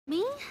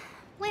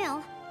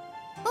Well,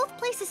 both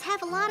places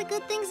have a lot of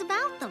good things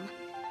about them.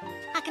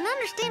 I can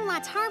understand why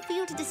it's hard for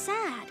you to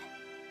decide.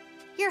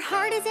 Your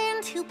heart is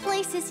in two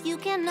places, you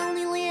can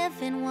only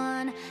live in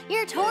one.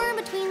 You're torn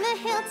between the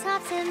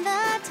hilltops and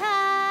the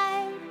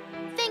tide.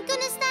 Thank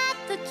goodness that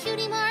the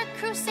Cutie Mark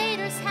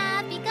Crusaders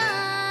have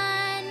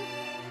begun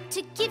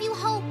to give you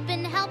hope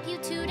and help you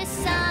to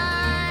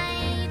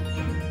decide.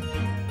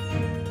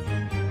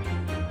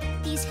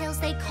 These hills,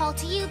 they call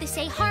to you, they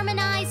say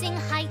harmonizing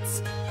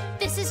heights.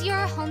 This is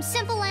your home,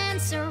 simple and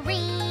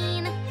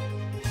serene.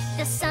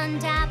 The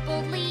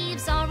sun-dappled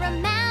leaves are a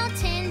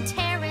mountain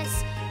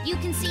terrace. You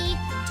can see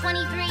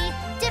 23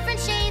 different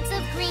shades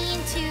of green.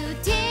 To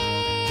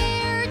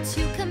dare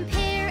to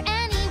compare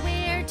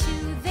anywhere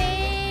to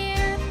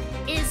there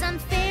is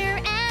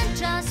unfair and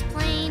just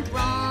plain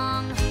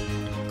wrong.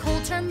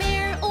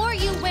 Coultermere, or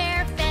you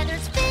wear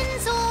feathers,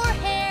 fins, or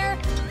hair,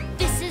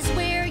 this is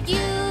where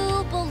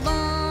you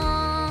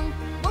belong.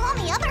 Well, on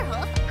the other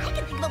hoof, I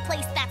can think of a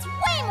place that's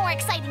way more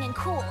exciting and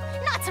cool,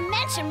 not to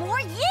mention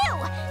more you.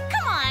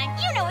 Come on,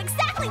 you know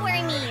exactly where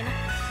I mean.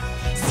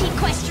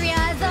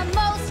 Sequestria the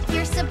most,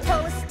 you're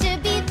supposed